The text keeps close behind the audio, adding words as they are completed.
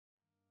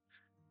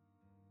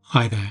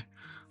Hi there,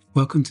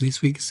 welcome to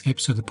this week's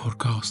episode of the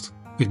podcast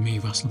with me,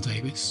 Russell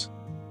Davis.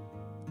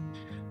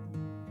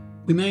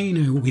 We may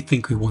know what we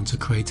think we want to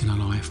create in our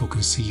life or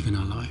conceive in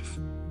our life,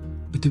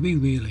 but do we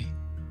really?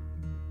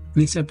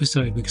 In this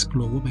episode, we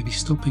explore what may be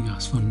stopping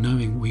us from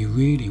knowing what we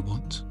really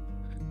want,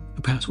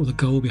 and perhaps what the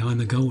goal behind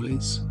the goal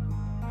is.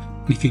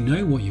 And if you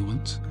know what you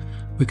want,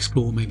 we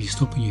explore what may be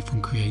stopping you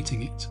from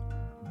creating it.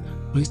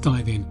 Let's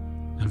dive in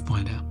and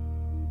find out.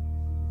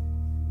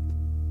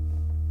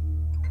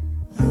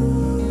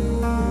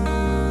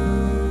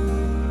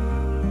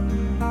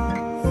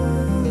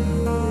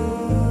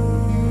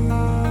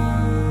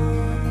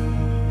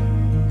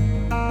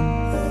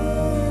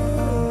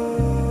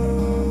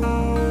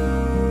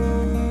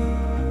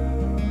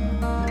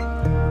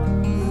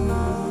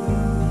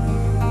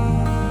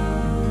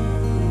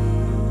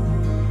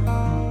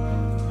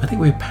 I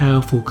think we're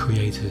powerful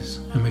creators,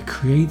 and we're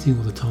creating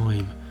all the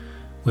time,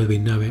 whether we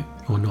know it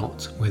or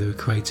not, whether we're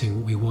creating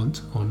what we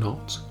want or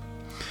not.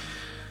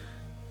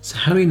 So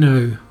how do we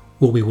know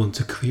what we want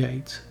to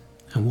create,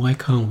 and why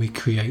can't we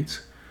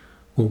create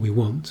what we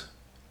want?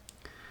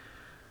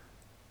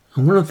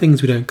 And one of the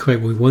things we don't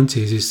create what we want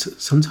is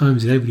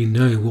sometimes we don't really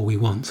know what we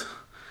want.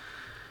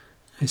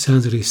 It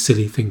sounds a really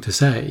silly thing to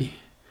say,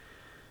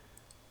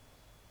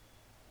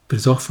 but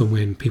it's often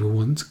when people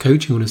want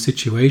coaching on a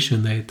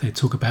situation, they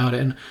talk about it,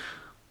 and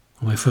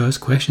one of my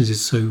first questions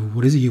is, so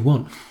what is it you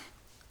want?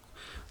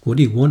 What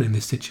do you want in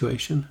this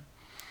situation?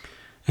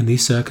 In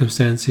these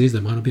circumstances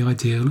that might not be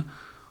ideal,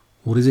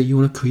 what is it you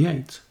want to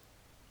create?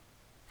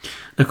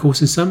 And of course,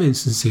 in some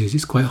instances,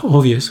 it's quite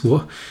obvious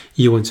what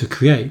you want to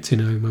create. You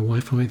know, my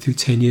wife and I went through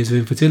 10 years of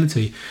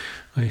infertility.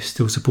 I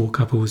still support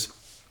couples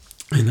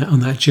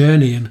on that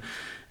journey, and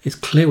it's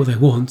clear what they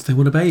want. They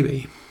want a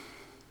baby.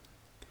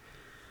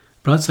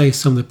 But I'd say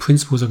some of the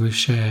principles I'm going to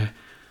share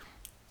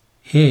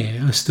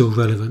here are still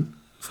relevant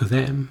for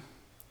them.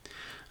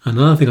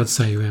 Another thing I'd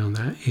say around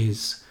that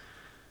is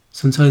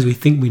sometimes we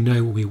think we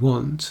know what we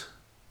want,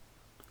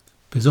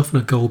 but there's often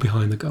a goal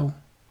behind the goal.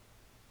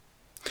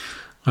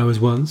 I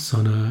was once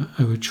on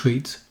a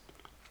retreat,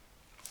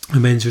 a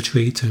men's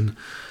retreat, and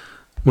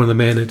one of the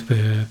men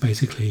had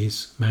basically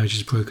his marriage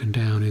is broken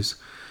down. His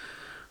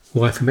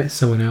wife had met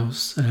someone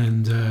else,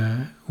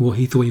 and what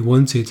he thought he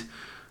wanted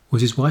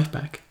was his wife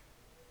back.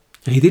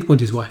 And he did want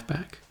his wife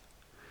back.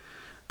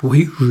 But what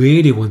he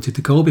really wanted,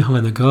 the goal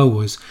behind the goal,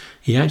 was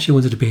he actually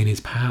wanted to be in his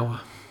power.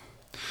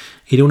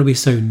 He didn't want to be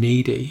so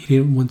needy. He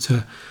didn't want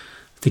to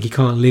think he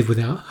can't live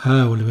without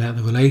her or without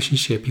the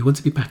relationship. He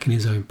wanted to be back in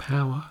his own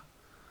power.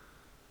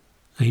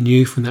 And he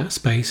knew from that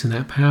space and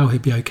that power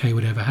he'd be okay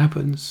whatever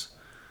happens.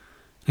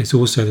 And it's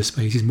also the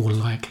space he's more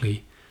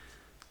likely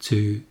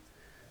to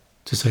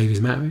save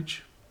his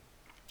marriage,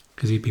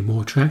 because he'd be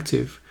more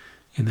attractive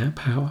in that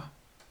power.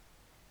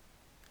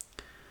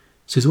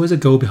 So there's always a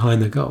goal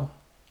behind the goal.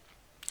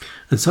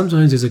 And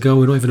sometimes there's a goal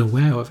we're not even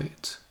aware of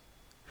it.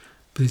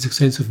 But there's a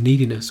sense of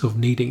neediness, of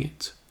needing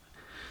it.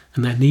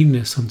 And that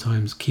neediness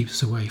sometimes keeps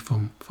us away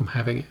from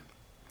having it.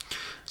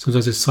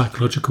 Sometimes it's a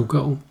psychological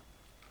goal.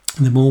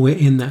 And the more we're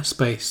in that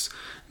space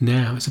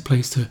now, it's a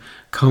place to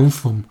come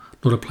from,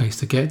 not a place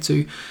to get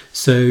to.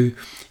 So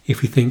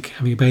if we think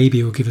having a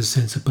baby will give us a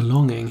sense of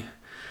belonging,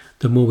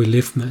 the more we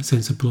live from that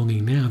sense of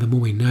belonging now, the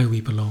more we know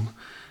we belong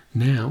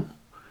now.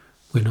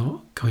 We're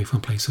not coming from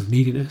a place of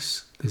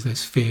neediness. There's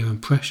less fear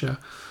and pressure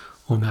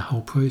on that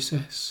whole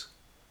process.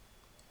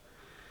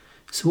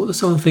 So what are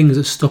some of the things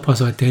that stop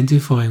us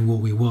identifying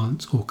what we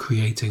want or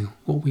creating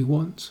what we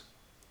want?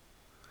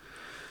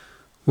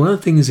 One of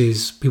the things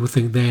is people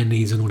think their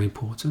needs are not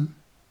important.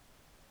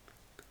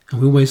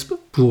 And we're always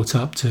brought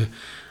up to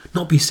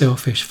not be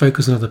selfish,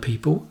 focus on other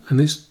people.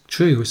 And it's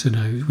true. So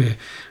no,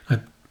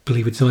 I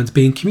believe we're designed to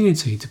be in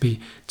community, to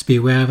be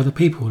aware of other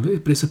people.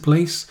 But it's a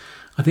place,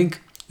 I think,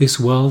 this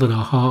world and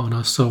our heart and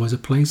our soul is a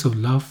place of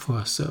love for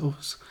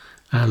ourselves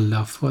and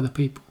love for other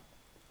people.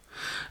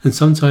 And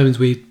sometimes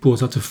we're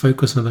brought up to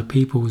focus on other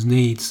people's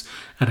needs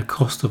at a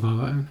cost of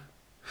our own.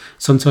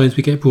 Sometimes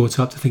we get brought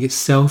up to think it's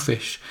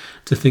selfish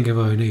to think of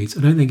our own needs.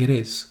 I don't think it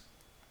is.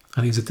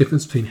 I think there's a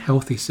difference between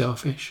healthy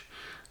selfish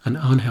and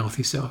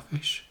unhealthy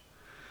selfish.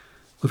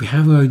 If we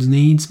have our own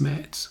needs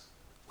met,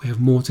 we have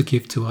more to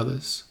give to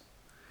others.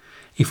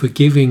 If we're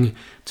giving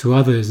to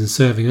others and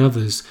serving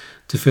others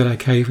to feel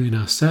okay in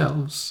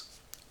ourselves,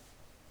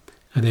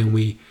 and then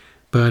we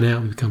burn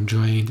out, we become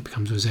drained, it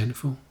becomes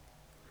resentful.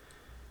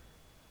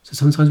 So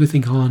sometimes we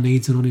think our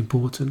needs are not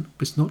important,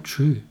 but it's not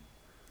true.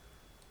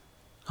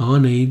 Our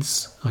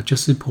needs are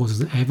just as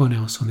important as everyone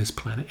else on this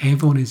planet.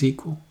 Everyone is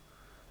equal.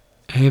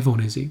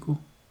 Everyone is equal.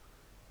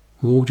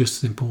 We're all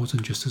just as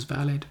important, just as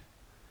valid.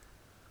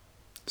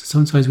 So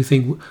sometimes we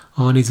think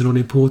our needs are not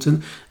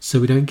important, so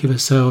we don't give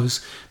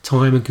ourselves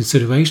time and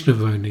consideration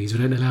of our own needs. We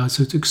don't allow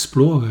ourselves to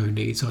explore our own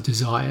needs, our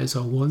desires,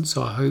 our wants,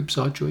 our hopes,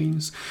 our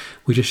dreams.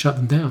 We just shut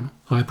them down.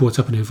 I brought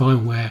up in an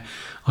environment where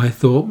I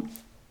thought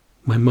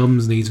my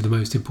mum's needs were the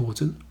most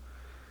important.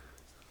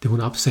 Didn't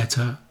want to upset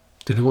her,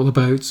 didn't want the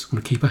boats,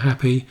 want to keep her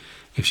happy.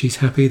 If she's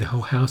happy, the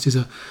whole house is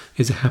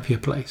a happier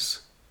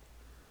place.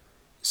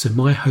 So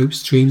my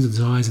hopes, dreams and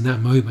desires in that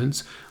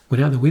moment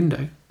went out the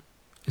window.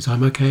 Is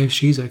I'm okay if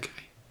she's okay.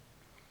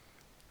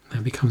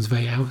 That becomes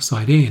very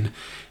outside in,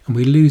 and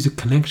we lose a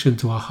connection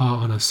to our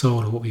heart and our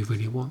soul and what we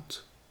really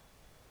want.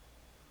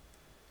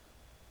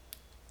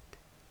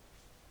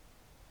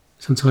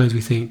 Sometimes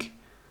we think,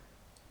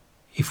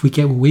 if we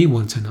get what we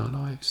want in our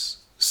lives,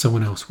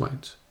 someone else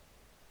won't.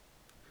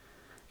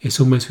 It's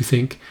almost, we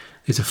think,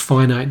 there's a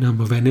finite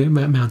number of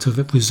amount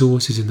of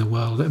resources in the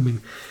world. I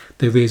mean,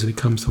 there is when it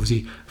comes to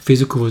obviously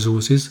physical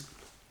resources,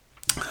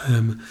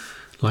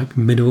 like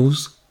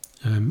minerals,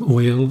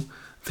 oil,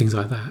 things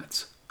like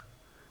that.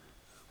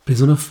 But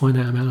there's not a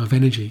finite amount of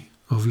energy,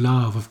 of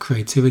love, of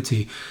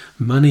creativity.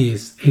 Money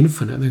is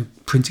infinite. They're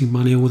printing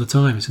money all the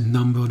time. It's a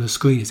number on a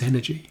screen. It's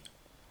energy.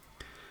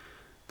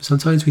 But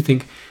sometimes we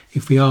think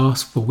if we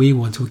ask for what we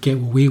want or get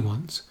what we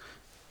want,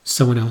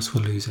 someone else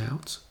will lose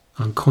out.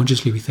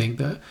 Unconsciously we think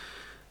that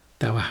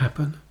will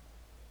happen.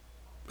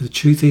 But the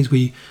truth is,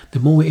 the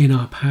more we're in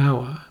our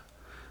power,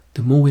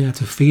 the more we have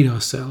to feed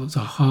ourselves,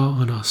 our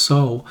heart and our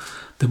soul,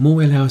 the more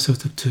we allow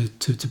ourselves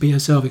to be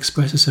ourselves,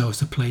 express ourselves,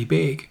 to play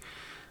big,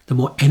 the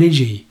more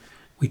energy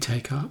we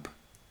take up.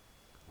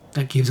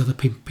 That gives other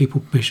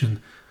people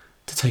permission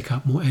to take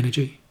up more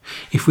energy.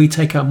 If we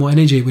take up more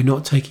energy, we're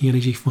not taking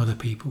energy from other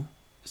people.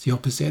 It's the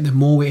opposite. The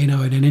more we're in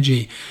our own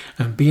energy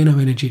and be in our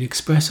energy to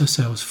express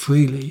ourselves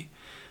freely,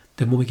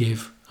 the more we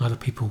give other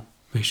people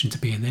permission to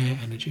be in their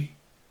energy.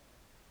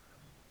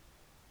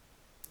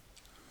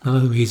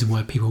 Another reason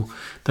why people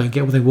don't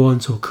get what they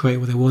want or create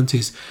what they want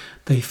is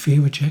they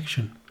fear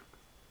rejection.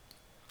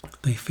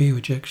 They fear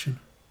rejection.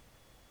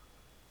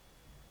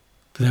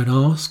 They don't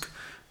ask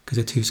because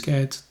they're too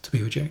scared to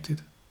be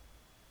rejected.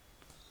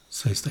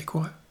 So they stay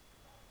quiet.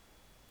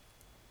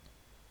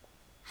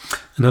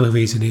 Another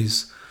reason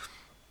is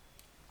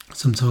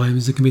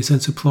sometimes there can be a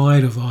sense of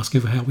pride of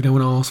asking for help. We don't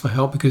want to ask for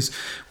help because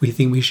we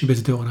think we should be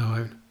able to do it on our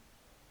own.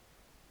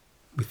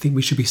 We think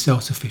we should be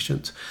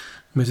self-sufficient.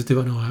 We're able to do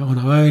it on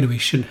our own, and we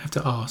shouldn't have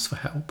to ask for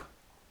help.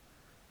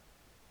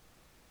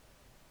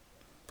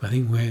 But I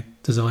think we're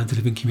designed to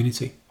live in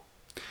community.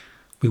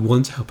 We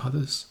want to help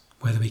others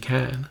whether we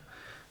can.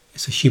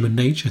 It's a human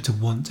nature to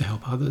want to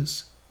help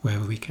others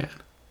wherever we can.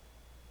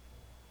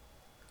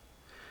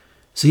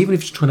 So even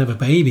if you're trying to have a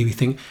baby, we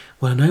think,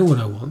 well, I know what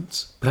I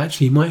want. But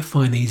actually you might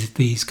find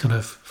these kind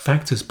of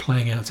factors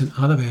playing out in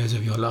other areas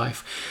of your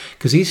life.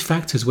 Because these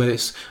factors, whether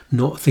it's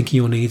not thinking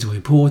your needs are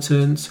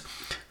important,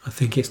 I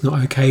think it's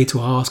not okay to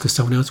ask because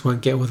someone else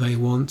won't get what they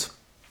want,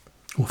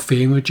 or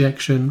fearing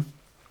rejection,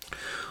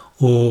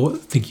 or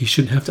think you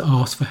shouldn't have to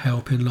ask for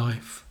help in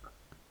life.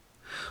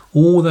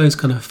 All those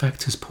kind of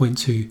factors point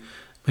to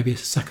maybe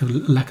a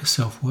lack of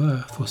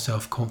self-worth or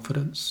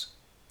self-confidence.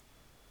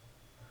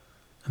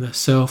 And that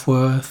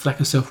self-worth,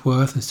 lack of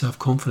self-worth and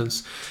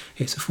self-confidence,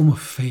 it's a form of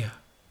fear.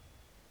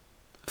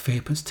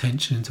 Fear puts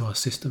tension into our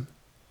system.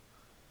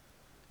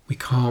 We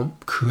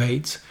can't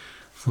create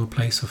from a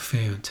place of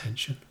fear and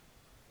tension.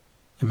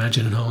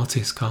 Imagine an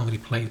artist can't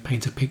really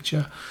paint a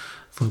picture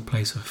from a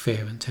place of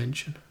fear and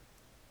tension.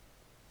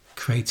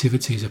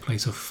 Creativity is a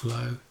place of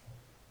flow,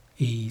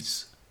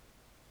 ease,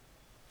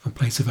 a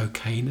place of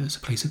okayness, a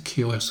place of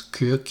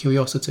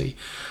curiosity,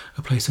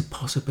 a place of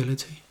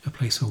possibility, a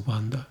place of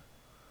wonder,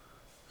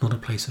 not a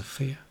place of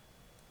fear.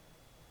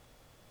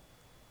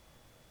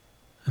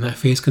 And that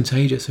fear is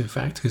contagious, in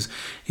fact, because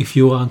if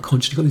you're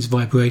unconsciously got this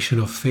vibration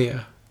of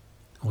fear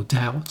or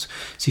doubt,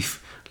 see,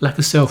 lack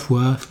of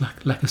self-worth,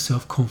 lack of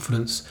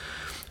self-confidence.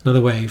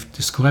 Another way of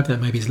describing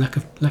that maybe is lack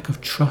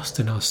of trust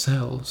in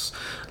ourselves.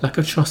 Lack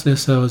of trust in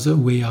ourselves that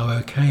we are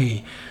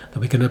okay, that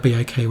we're going to be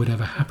okay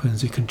whatever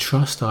happens. We can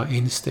trust our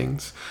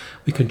instincts.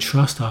 We can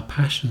trust our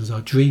passions,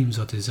 our dreams,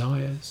 our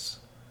desires.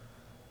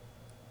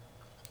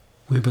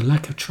 We have a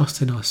lack of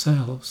trust in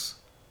ourselves.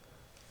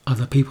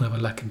 Other people have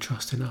a lack of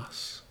trust in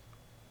us.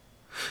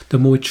 The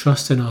more we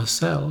trust in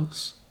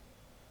ourselves,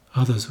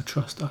 others will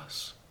trust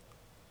us.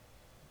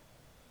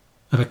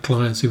 I've had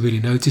clients who really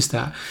notice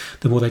that.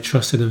 The more they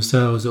trust in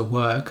themselves at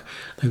work,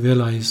 they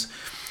realise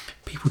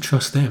people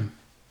trust them.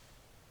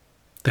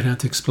 They don't have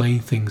to explain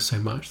things so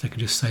much. They can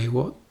just say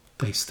what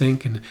they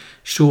think in a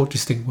short,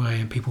 distinct way,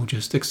 and people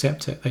just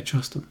accept it. They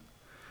trust them.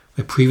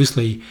 Where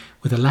previously,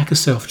 with a lack of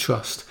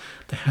self-trust,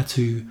 they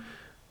thought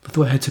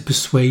they had to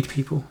persuade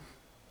people.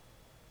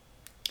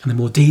 And the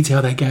more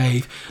detail they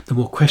gave, the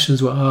more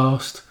questions were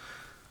asked,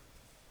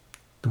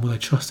 the more they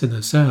trust in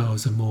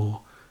themselves, the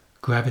more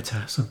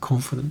gravitas and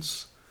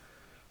confidence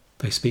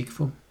they speak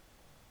from.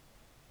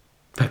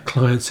 I've had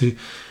clients who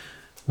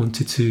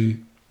wanted to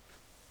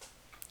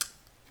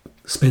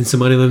spend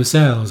some money on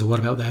themselves, or what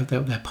about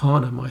their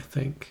partner might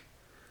think.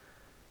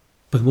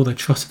 But the more they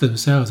trusted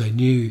themselves, they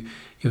knew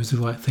it was the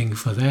right thing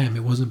for them.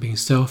 It wasn't being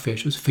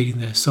selfish, it was feeding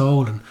their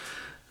soul, and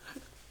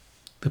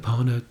the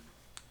partner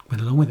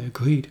went along with it,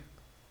 agreed.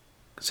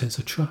 A sense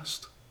of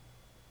trust,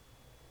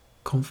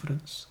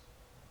 confidence.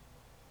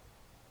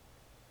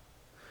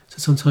 So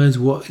sometimes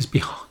what is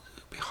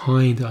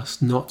behind us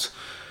not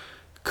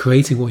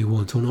creating what we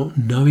want or not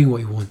knowing what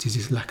we want is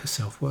this lack of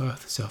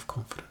self-worth,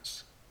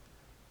 self-confidence.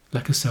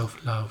 lack of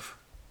self-love.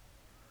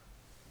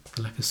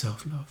 The lack of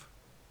self-love.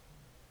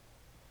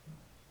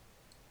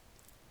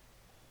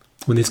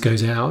 When this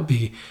goes out,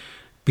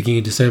 beginning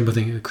of December, I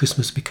think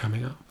Christmas will be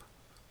coming up.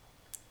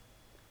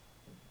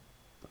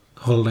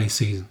 Holiday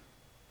season.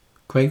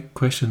 Great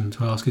question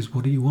to ask is,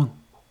 what do you want?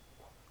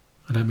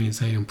 I don't mean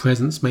saying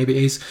presents. Maybe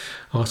it is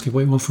asking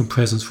what you want from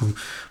presents from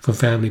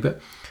family, but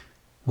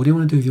what do you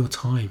want to do with your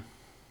time?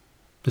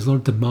 There's a lot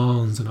of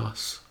demands on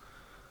us,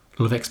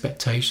 a lot of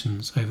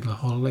expectations over the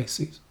holiday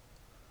season.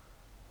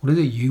 What is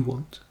it you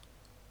want?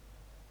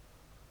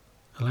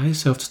 Allow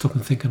yourself to stop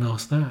and think and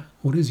ask that.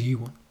 What is it you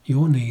want?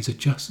 Your needs are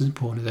just as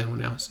important as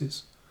anyone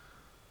else's.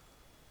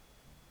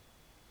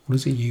 What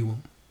is it you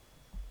want?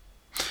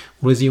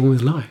 What is it you want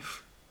with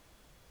life?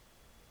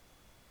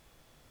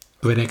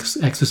 A great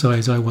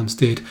exercise I once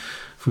did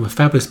from a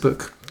fabulous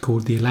book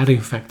called The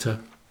Aladdin Factor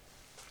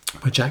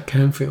by Jack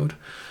Canfield,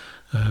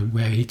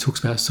 where he talks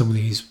about some of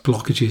these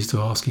blockages to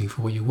asking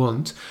for what you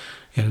want,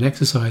 in an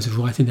exercise of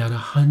writing down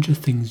 100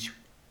 things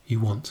you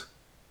want.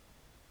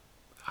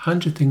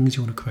 100 things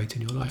you want to create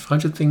in your life,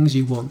 100 things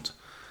you want.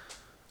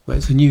 Whether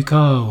it's a new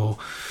car or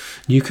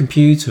new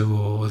computer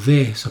or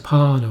this, a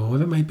partner or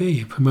whatever it may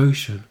be, a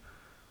promotion.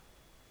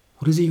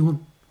 What is it you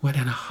want? Write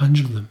down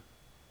 100 of them.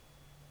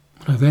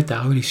 When I read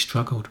that, I really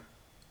struggled.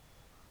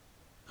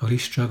 I really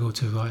struggled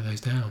to write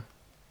those down,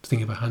 to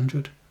think of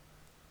 100.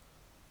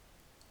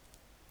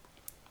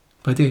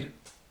 But I did.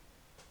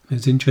 It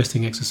was an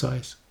interesting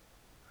exercise.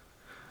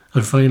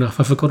 And funny enough,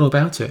 I forgot all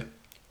about it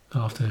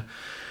after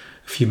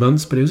a few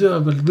months, but I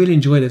really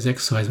enjoyed it as an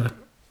exercise.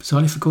 So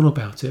I forgot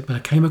about it, but I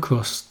came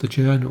across the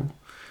journal.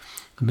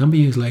 A number of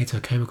years later, I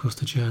came across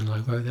the journal. I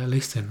wrote that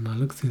list in, and I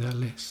looked through that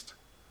list.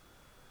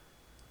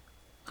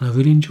 And I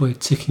really enjoyed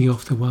ticking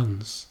off the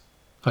ones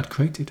I'd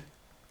created.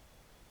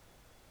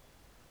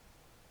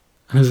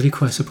 And I was really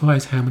quite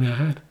surprised how many I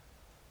had.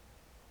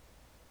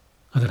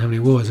 I don't know how many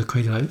it was. I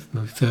created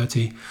like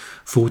 30,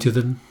 40 of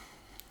them,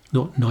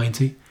 not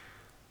 90.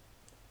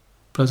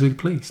 But I was really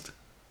pleased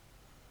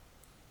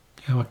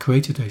how I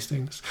created those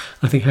things.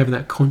 And I think having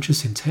that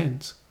conscious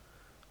intent,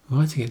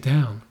 writing it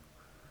down,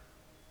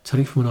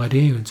 turning from an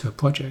idea into a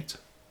project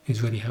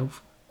is really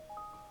helpful.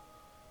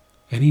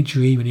 Any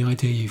dream, any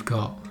idea you've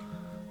got,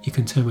 you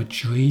can turn a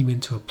dream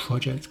into a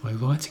project by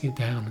writing it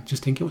down and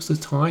just thinking what's the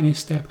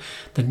tiniest step,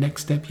 the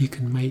next step you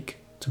can make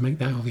to make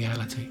that a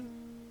reality.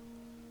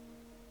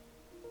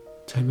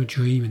 Turn a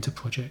dream into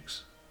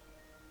projects.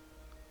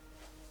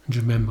 And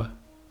remember,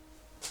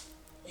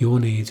 your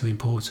needs are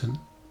important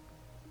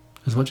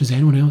as much as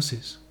anyone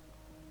else's.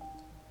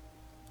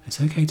 It's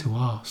okay to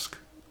ask.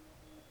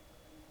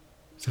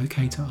 It's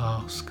okay to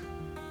ask.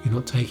 You're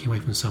not taking away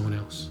from someone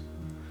else.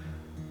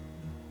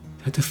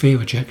 You have to fear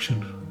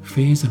rejection.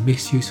 Fear is a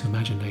misuse of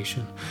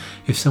imagination.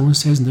 If someone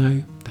says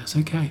no, that's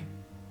okay.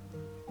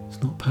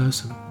 It's not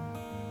personal.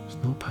 It's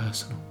not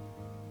personal.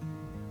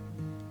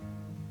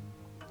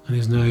 And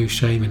there's no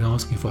shame in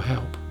asking for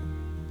help.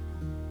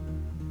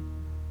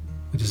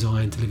 We're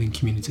designed to live in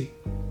community.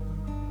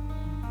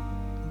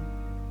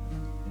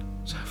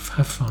 So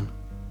have fun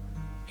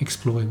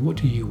exploring what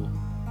do you want.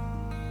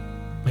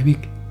 Maybe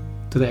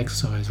do the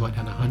exercise, write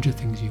down 100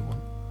 things you want.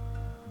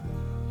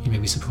 You may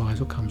be surprised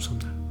what comes from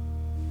that.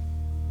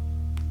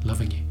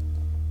 Loving you.